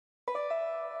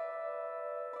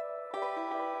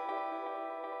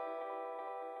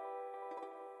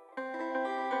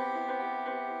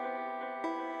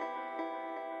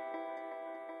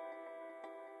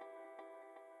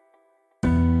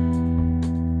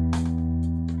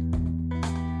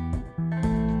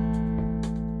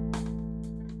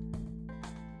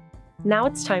Now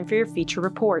it's time for your feature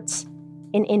reports.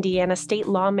 In Indiana, state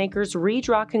lawmakers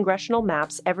redraw congressional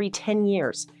maps every 10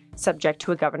 years, subject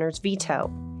to a governor's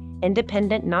veto.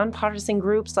 Independent, nonpartisan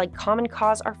groups like Common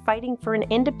Cause are fighting for an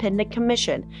independent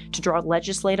commission to draw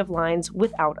legislative lines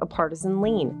without a partisan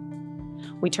lean.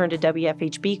 We turn to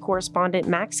WFHB correspondent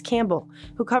Max Campbell,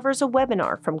 who covers a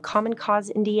webinar from Common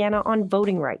Cause Indiana on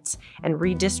voting rights and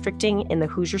redistricting in the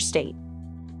Hoosier State.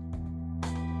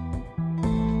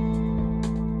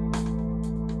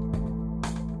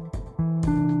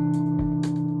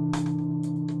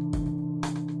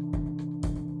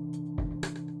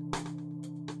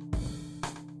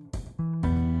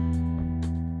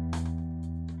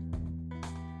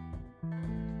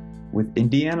 With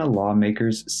Indiana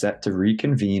lawmakers set to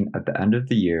reconvene at the end of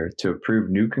the year to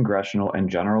approve new congressional and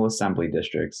General Assembly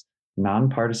districts,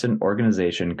 nonpartisan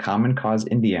organization Common Cause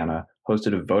Indiana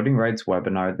hosted a voting rights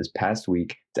webinar this past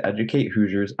week to educate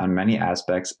Hoosiers on many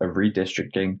aspects of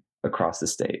redistricting across the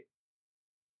state.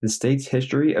 The state's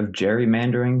history of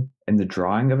gerrymandering and the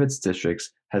drawing of its districts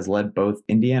has led both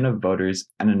Indiana voters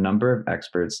and a number of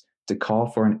experts to call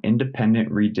for an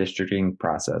independent redistricting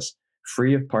process,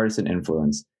 free of partisan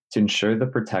influence, to ensure the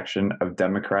protection of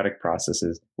democratic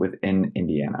processes within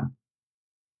Indiana.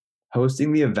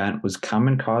 Hosting the event was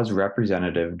Common Cause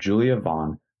Representative Julia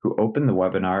Vaughn, who opened the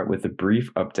webinar with a brief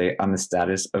update on the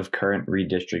status of current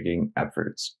redistricting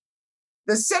efforts.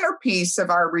 The centerpiece of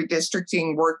our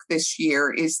redistricting work this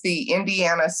year is the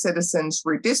Indiana Citizens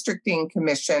Redistricting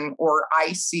Commission, or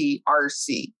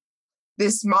ICRC.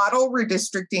 This model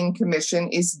redistricting commission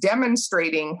is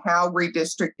demonstrating how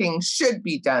redistricting should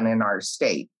be done in our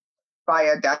state by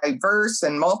a diverse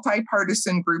and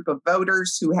multi-partisan group of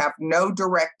voters who have no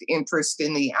direct interest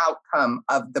in the outcome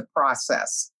of the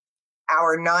process.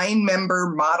 Our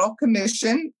 9-member model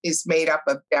commission is made up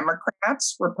of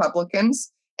Democrats,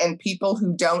 Republicans, and people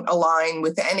who don't align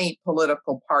with any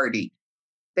political party.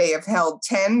 They have held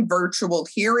 10 virtual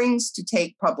hearings to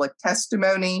take public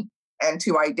testimony and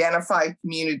to identify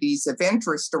communities of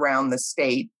interest around the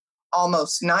state.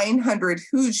 Almost 900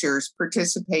 Hoosiers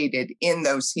participated in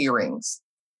those hearings.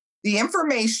 The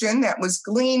information that was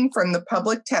gleaned from the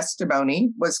public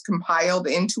testimony was compiled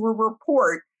into a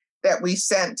report that we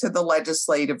sent to the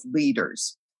legislative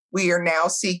leaders. We are now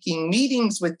seeking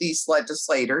meetings with these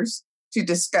legislators to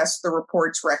discuss the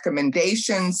report's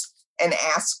recommendations and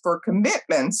ask for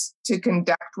commitments to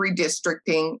conduct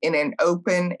redistricting in an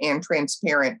open and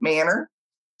transparent manner,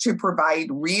 to provide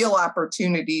real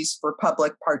opportunities for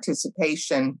public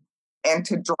participation, and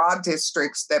to draw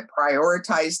districts that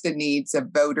prioritize the needs of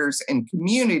voters and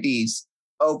communities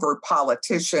over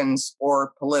politicians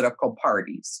or political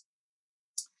parties.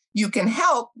 You can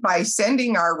help by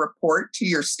sending our report to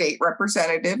your state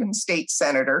representative and state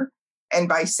senator, and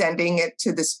by sending it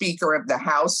to the Speaker of the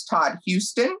House, Todd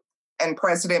Houston, and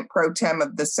President Pro Tem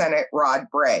of the Senate, Rod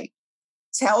Bray.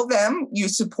 Tell them you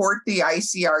support the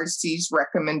ICRC's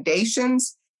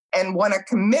recommendations and want a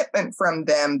commitment from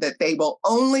them that they will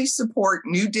only support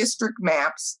new district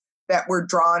maps that were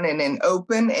drawn in an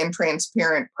open and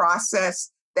transparent process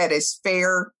that is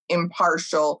fair,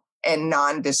 impartial, and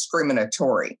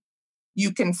non-discriminatory.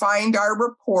 You can find our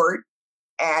report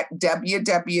at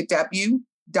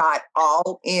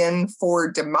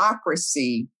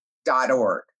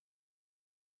www.allinfordemocracy.org.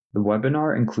 The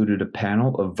webinar included a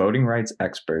panel of voting rights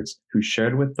experts who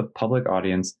shared with the public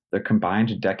audience their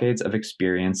combined decades of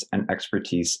experience and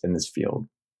expertise in this field.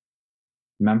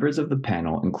 Members of the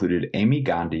panel included Amy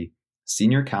Gandhi,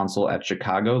 Senior Counsel at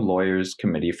Chicago Lawyers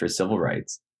Committee for Civil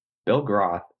Rights, Bill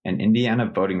Groth, an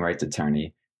Indiana voting rights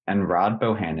attorney, and Rod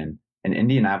Bohannon, an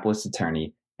Indianapolis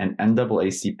attorney and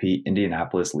NAACP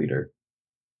Indianapolis leader.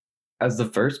 As the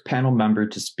first panel member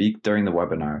to speak during the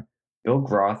webinar, Bill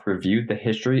Groth reviewed the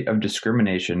history of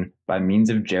discrimination by means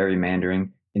of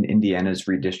gerrymandering in Indiana's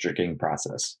redistricting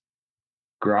process.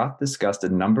 Groth discussed a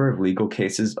number of legal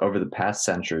cases over the past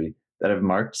century that have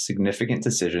marked significant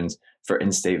decisions for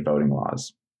in-state voting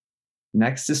laws.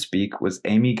 Next to speak was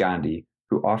Amy Gandhi,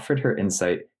 who offered her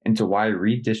insight into why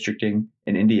redistricting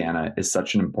in Indiana is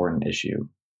such an important issue.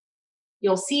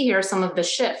 You'll see here some of the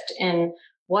shift in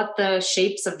what the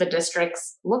shapes of the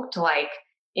districts looked like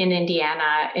in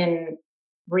Indiana in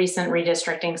recent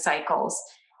redistricting cycles.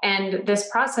 And this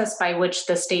process by which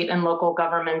the state and local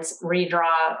governments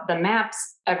redraw the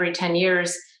maps every 10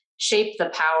 years shape the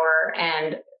power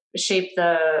and shape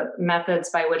the methods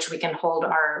by which we can hold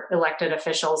our elected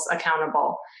officials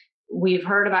accountable. We've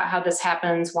heard about how this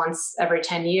happens once every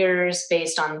 10 years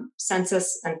based on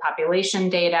census and population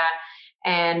data.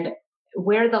 And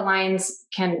where the lines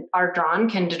are drawn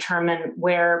can determine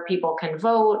where people can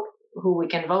vote, who we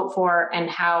can vote for and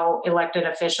how elected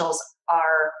officials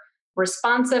are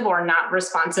responsive or not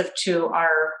responsive to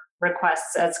our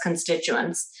requests as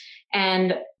constituents.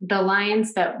 And the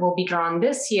lines that will be drawn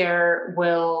this year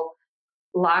will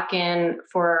lock in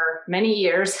for many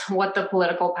years what the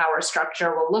political power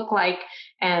structure will look like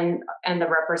and the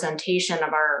representation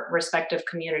of our respective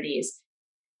communities.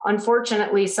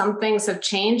 Unfortunately, some things have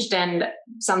changed and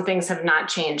some things have not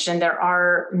changed. And there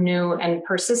are new and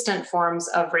persistent forms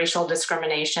of racial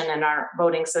discrimination in our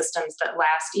voting systems that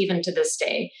last even to this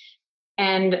day.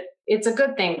 And it's a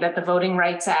good thing that the Voting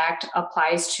Rights Act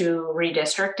applies to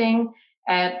redistricting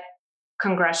at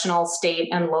congressional, state,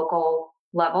 and local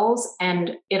levels,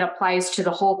 and it applies to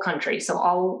the whole country. So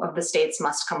all of the states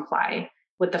must comply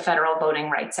with the Federal Voting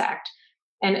Rights Act.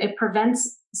 And it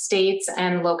prevents states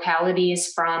and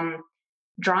localities from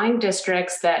drawing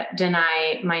districts that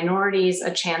deny minorities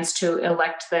a chance to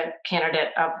elect the candidate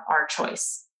of our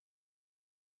choice.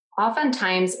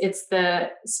 Oftentimes, it's the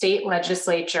state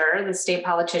legislature, the state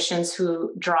politicians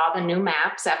who draw the new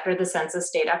maps after the census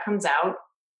data comes out.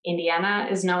 Indiana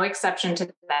is no exception to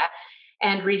that.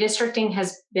 And redistricting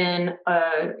has been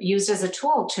used as a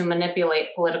tool to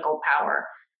manipulate political power.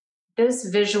 This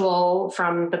visual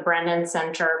from the Brennan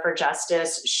Center for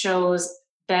Justice shows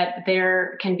that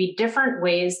there can be different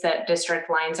ways that district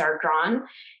lines are drawn,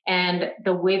 and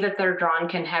the way that they're drawn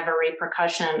can have a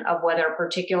repercussion of whether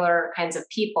particular kinds of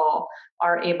people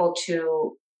are able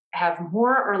to have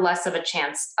more or less of a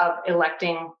chance of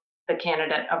electing the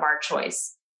candidate of our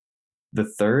choice. The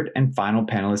third and final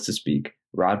panelist to speak,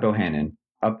 Rod Bohannon,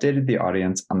 updated the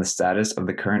audience on the status of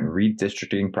the current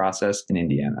redistricting process in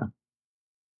Indiana.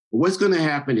 What's going to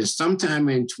happen is sometime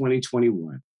in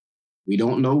 2021, we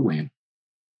don't know when,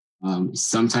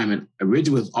 originally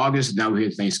was August, now we're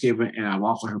here Thanksgiving, and I've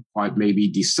also heard part maybe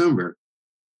December.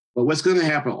 But what's going to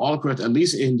happen all across, at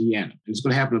least Indiana, it's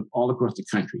going to happen all across the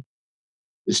country.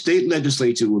 The state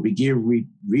legislature will begin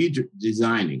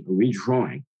redesigning or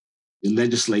redrawing the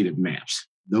legislative maps.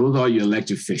 Those are your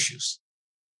elected officials.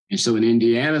 And so in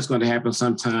Indiana, it's going to happen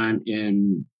sometime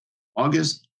in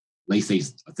August, late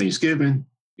Thanksgiving,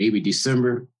 maybe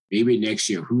December, maybe next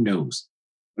year, who knows?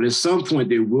 But at some point,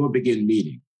 they will begin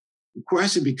meeting. The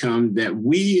question becomes that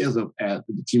we as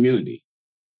the community,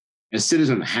 as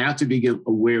citizens, have to be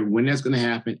aware when that's going to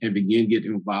happen and begin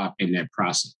getting involved in that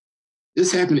process.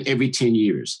 This happens every 10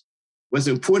 years. What's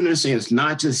important to say is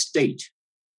not just state,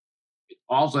 it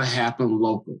also happens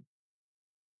local.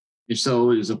 And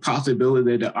so there's a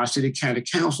possibility that our city county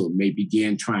council may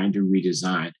begin trying to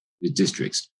redesign the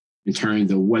districts in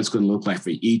terms of what it's going to look like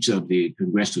for each of the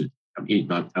congressional of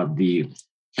the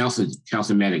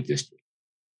councilmanic district.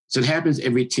 So it happens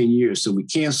every 10 years. So we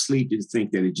can't sleep to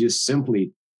think that it's just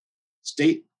simply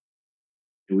state,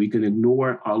 and we can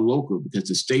ignore our local because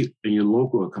the state and your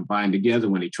local are combined together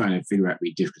when they're trying to figure out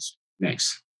redistricting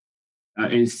next.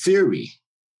 In theory,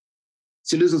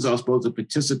 citizens are supposed to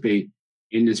participate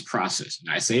in this process.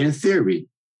 And I say in theory,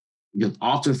 because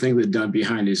often things are done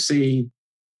behind the scene,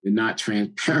 they're not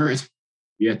transparent.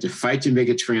 You have to fight to make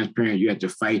it transparent. You have to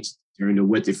fight to know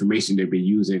what information they've been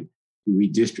using to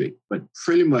redistrict. But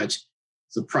pretty much,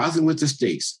 it's a process with the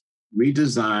states,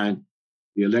 redesign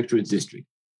the electorate district.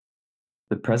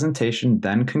 The presentation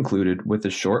then concluded with a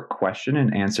short question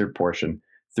and answer portion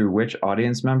through which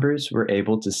audience members were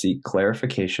able to seek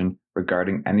clarification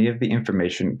regarding any of the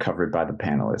information covered by the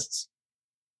panelists.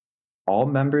 All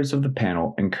members of the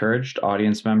panel encouraged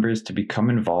audience members to become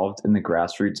involved in the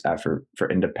grassroots effort for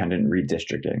independent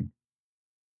redistricting.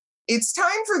 It's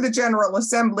time for the General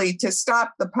Assembly to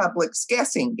stop the public's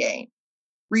guessing game.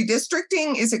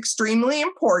 Redistricting is extremely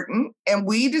important, and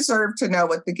we deserve to know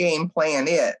what the game plan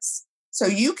is. So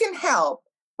you can help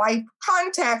by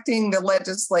contacting the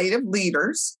legislative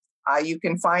leaders. You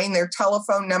can find their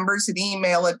telephone numbers and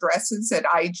email addresses at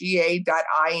iga.in.gov.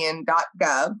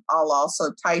 I'll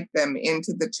also type them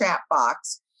into the chat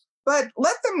box. But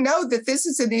let them know that this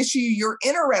is an issue you're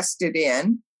interested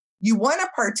in, you want to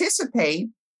participate,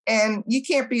 and you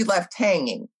can't be left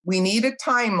hanging. We need a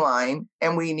timeline,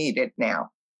 and we need it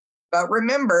now. But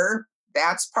remember,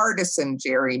 that's partisan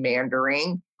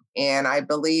gerrymandering. And I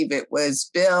believe it was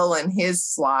Bill and his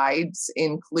slides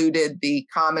included the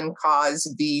Common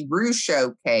Cause v.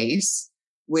 Russo case,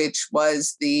 which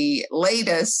was the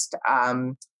latest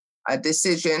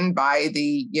decision by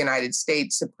the United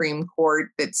States Supreme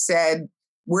Court that said,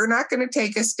 we're not going to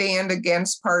take a stand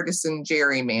against partisan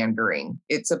gerrymandering.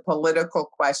 It's a political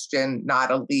question,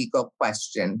 not a legal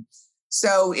question.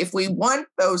 So if we want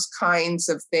those kinds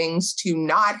of things to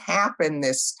not happen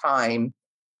this time,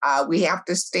 we have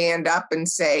to stand up and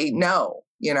say, no,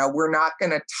 We're not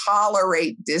going to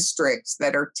tolerate districts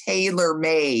that are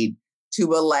tailor-made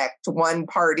to elect one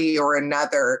party or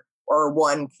another or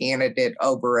one candidate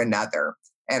over another.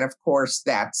 And of course,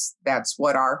 that's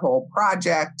what our whole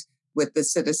project with the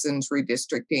Citizens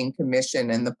Redistricting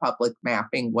Commission and the public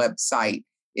mapping website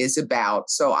is about.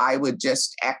 So I would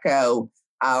just echo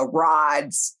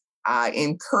Rod's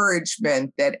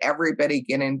encouragement that everybody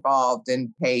get involved and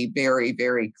pay very,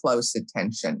 very close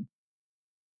attention.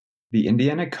 The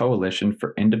Indiana Coalition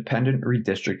for Independent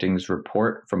Redistricting's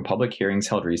report from public hearings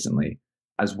held recently,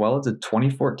 as well as a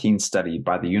 2014 study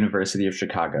by the University of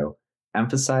Chicago,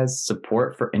 emphasized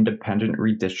support for independent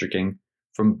redistricting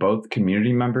from both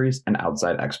community members and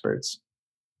outside experts.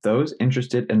 Those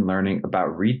interested in learning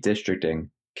about redistricting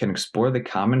can explore the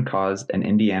Common Cause and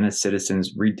Indiana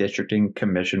Citizens Redistricting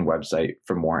Commission website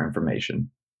for more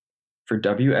information. For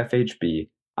WFHB,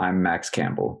 I'm Max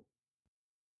Campbell.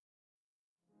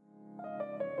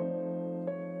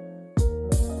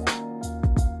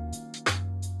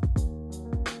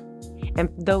 And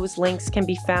those links can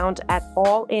be found at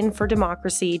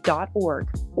allinfordemocracy.org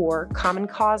or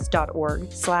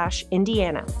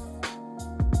commoncause.org/Indiana.